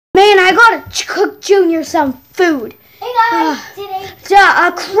cook Junior some food. Hey guys, today.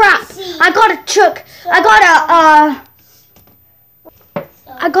 Crap!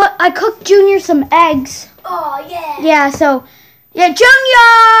 I cooked Junior some eggs. Oh yeah. Yeah,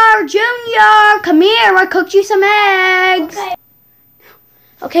 Junior, come here. I cooked you some eggs.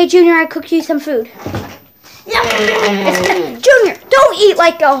 Okay, Junior, I cooked you some food. Junior, don't eat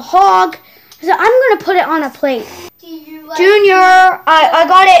like a hog. So I'm gonna put it on a plate. Junior, I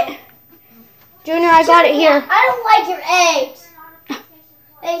got it. Junior, I got it here. I don't like your eggs.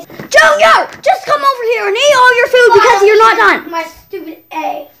 Junior, just come over here and eat all your food because you're not done. My stupid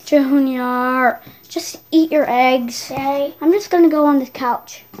egg. Junior, just eat your eggs. Okay. I'm just gonna go on this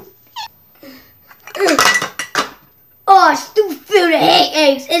couch. Oh, stupid food. I hate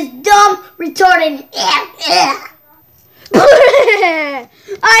eggs. It's dumb, retarded.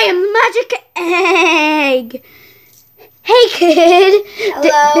 I am the magic egg. Hey kid,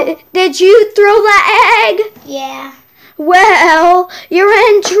 Hello? did you throw that egg? Yeah. Well, you're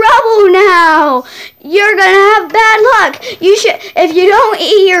in trouble now. You're gonna have bad luck. If you don't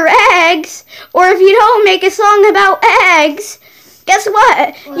eat your eggs, or if you don't make a song about eggs, guess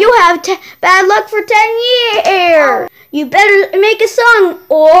what? You have bad luck for 10 years. You better make a song,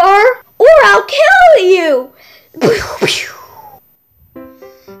 or I'll kill you.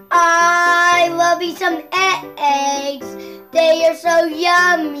 I love me some eggs. They are so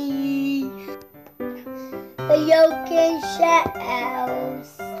yummy. The yolk and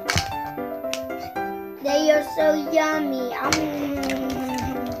shells. They are so yummy. I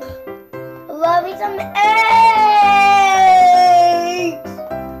love me some eggs.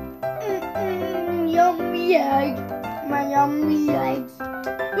 Yummy eggs. My yummy eggs.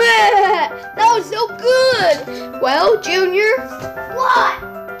 That was so good. Well, Junior. What?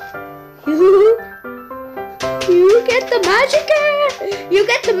 You get the magic egg. You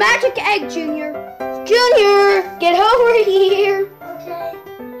get the magic egg, Junior. Junior, get over here. Okay.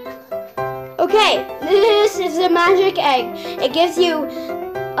 Okay, this is the magic egg. It gives you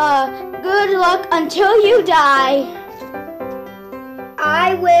good luck until you die.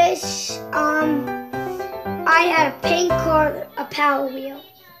 I wish I had a pink car, a Power Wheel.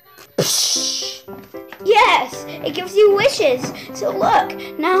 Yes, it gives you wishes. So look,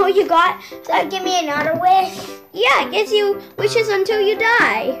 now you got... So give me another wish? Yeah, it gives you wishes until you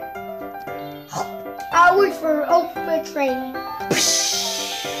die. I wish for alphabet training.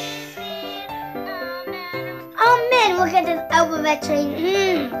 Oh man, look at this alphabet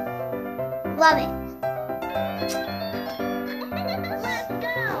training. Love it.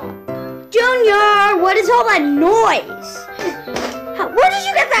 Junior, what is all that noise? Where did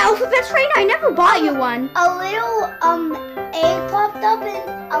you get the alphabet train? I never bought you one. A little egg popped up in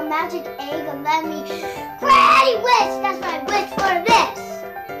a magic egg and let me granny wish. That's my wish for this.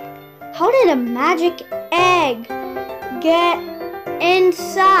 How did a magic egg get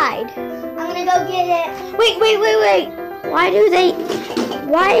inside? I'm gonna go get it. Wait.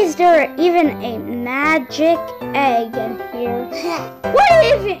 Why is there even a magic egg in here? What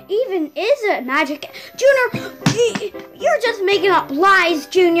even is a magic egg? Junior, you're just making up lies,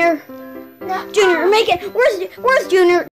 Junior. No. Junior, where's Junior?